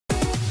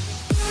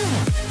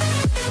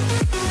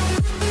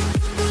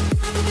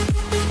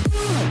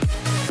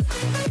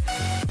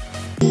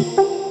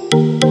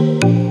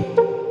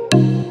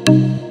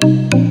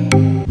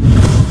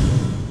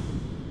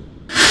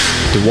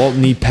DeWalt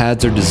knee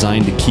pads are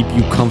designed to keep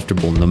you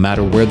comfortable no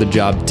matter where the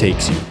job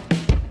takes you.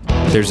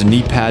 There's a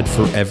knee pad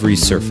for every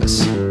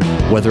surface.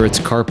 Whether it's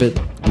carpet,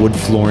 wood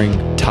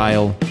flooring,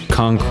 tile,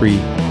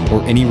 concrete,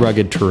 or any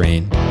rugged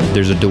terrain,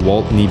 there's a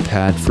DeWalt knee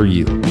pad for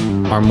you.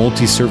 Our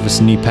multi-surface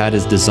knee pad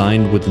is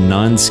designed with a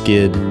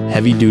non-skid,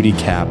 heavy-duty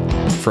cap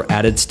for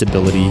added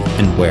stability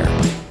and wear.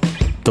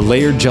 The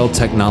layered gel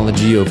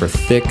technology over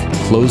thick,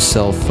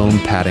 closed-cell foam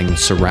padding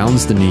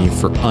surrounds the knee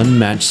for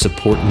unmatched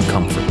support and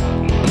comfort.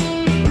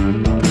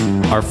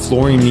 Our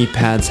flooring knee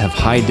pads have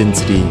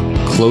high-density,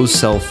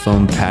 closed-cell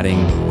foam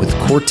padding with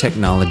core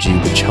technology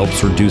which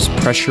helps reduce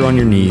pressure on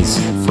your knees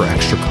for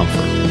extra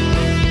comfort.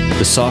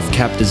 The soft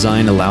cap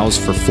design allows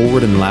for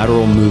forward and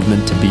lateral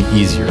movement to be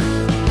easier.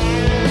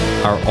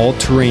 Our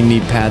all-terrain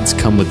knee pads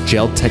come with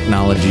gel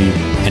technology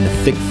and a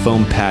thick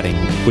foam padding,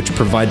 which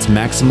provides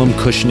maximum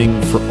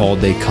cushioning for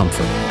all-day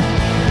comfort.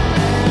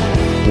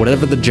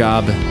 Whatever the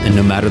job and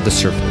no matter the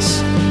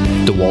surface,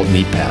 DeWalt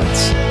knee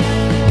pads.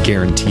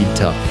 Guaranteed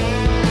tough.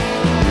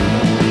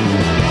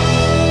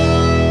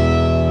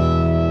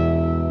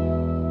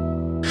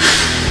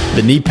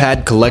 The knee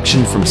pad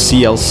collection from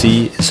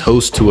CLC is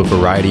host to a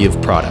variety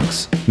of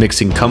products,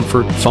 mixing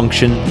comfort,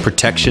 function,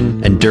 protection,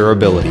 and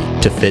durability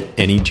to fit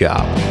any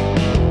job.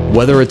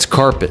 Whether it's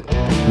carpet,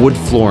 wood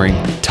flooring,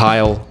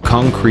 tile,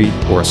 concrete,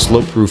 or a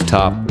sloped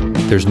rooftop,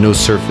 there's no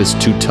surface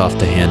too tough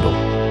to handle.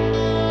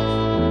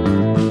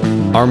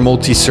 Our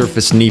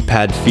multi-surface knee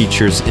pad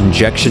features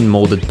injection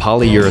molded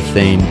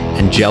polyurethane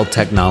and gel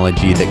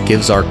technology that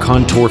gives our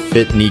contour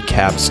fit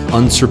kneecaps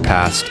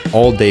unsurpassed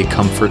all-day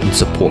comfort and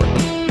support.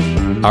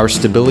 Our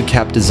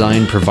StabiliCap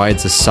design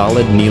provides a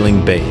solid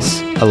kneeling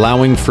base,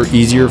 allowing for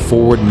easier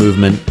forward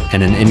movement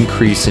and an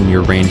increase in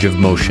your range of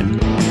motion.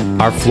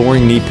 Our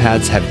flooring knee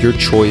pads have your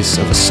choice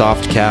of a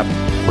soft cap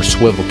or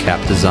swivel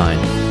cap design,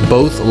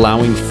 both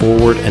allowing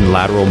forward and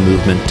lateral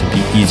movement to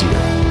be easier.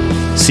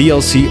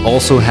 CLC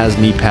also has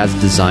knee pads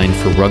designed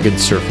for rugged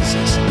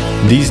surfaces.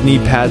 These knee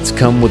pads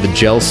come with a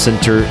gel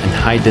center and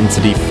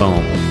high-density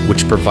foam,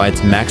 which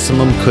provides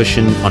maximum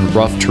cushion on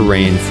rough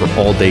terrain for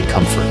all-day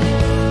comfort.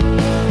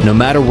 No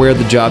matter where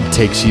the job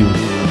takes you,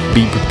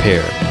 be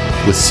prepared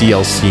with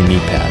CLC knee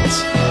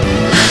pads.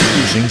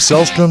 Using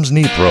Sellstrom's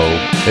Knee Pro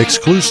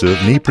exclusive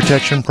knee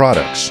protection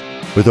products.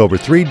 With over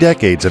 3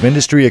 decades of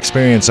industry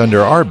experience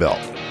under our belt,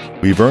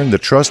 we've earned the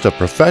trust of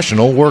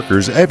professional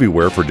workers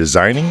everywhere for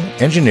designing,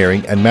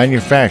 engineering, and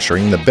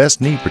manufacturing the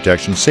best knee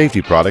protection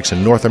safety products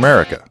in North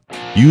America.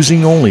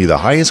 Using only the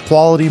highest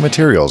quality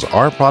materials,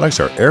 our products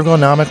are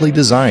ergonomically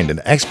designed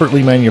and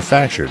expertly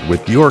manufactured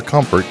with your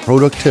comfort,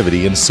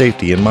 productivity, and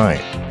safety in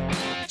mind.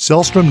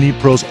 Sellstrom Knee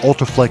Pro's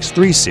UltraFlex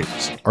 3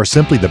 series are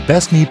simply the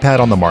best knee pad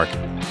on the market.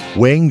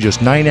 Weighing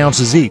just 9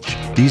 ounces each,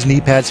 these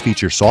knee pads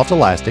feature soft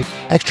elastic,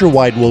 extra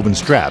wide woven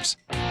straps,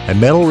 and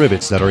metal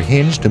rivets that are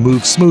hinged to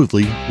move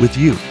smoothly with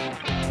you.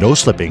 No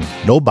slipping,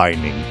 no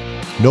binding,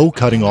 no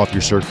cutting off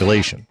your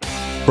circulation.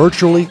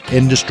 Virtually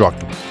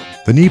indestructible.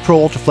 The Knee Pro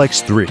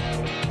UltraFlex 3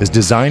 is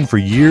designed for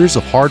years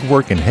of hard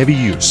work and heavy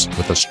use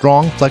with a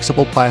strong,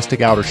 flexible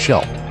plastic outer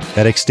shell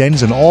that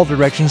extends in all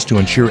directions to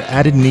ensure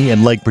added knee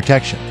and leg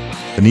protection.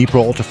 The Knee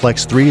Pro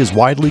UltraFlex 3 is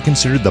widely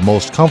considered the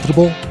most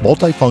comfortable,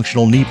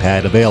 multifunctional knee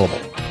pad available,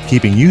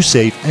 keeping you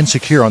safe and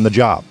secure on the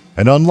job.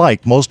 And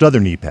unlike most other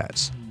knee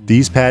pads,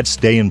 these pads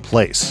stay in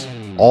place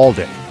all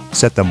day.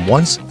 Set them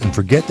once and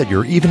forget that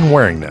you're even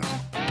wearing them.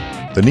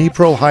 The Knee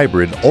Pro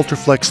Hybrid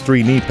UltraFlex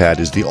 3 knee pad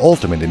is the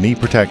ultimate in knee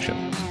protection.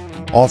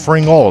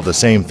 Offering all of the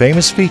same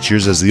famous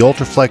features as the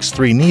UltraFlex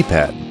 3 knee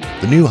pad,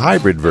 the new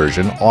hybrid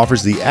version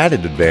offers the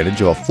added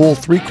advantage of a full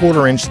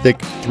 3/4 inch thick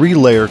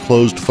 3-layer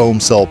closed foam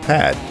cell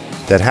pad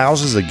that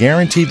houses a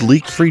guaranteed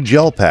leak-free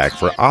gel pack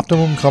for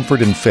optimum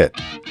comfort and fit.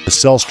 The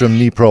Sellstrom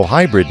Knee Pro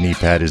Hybrid knee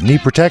pad is knee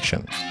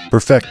protection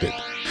perfected.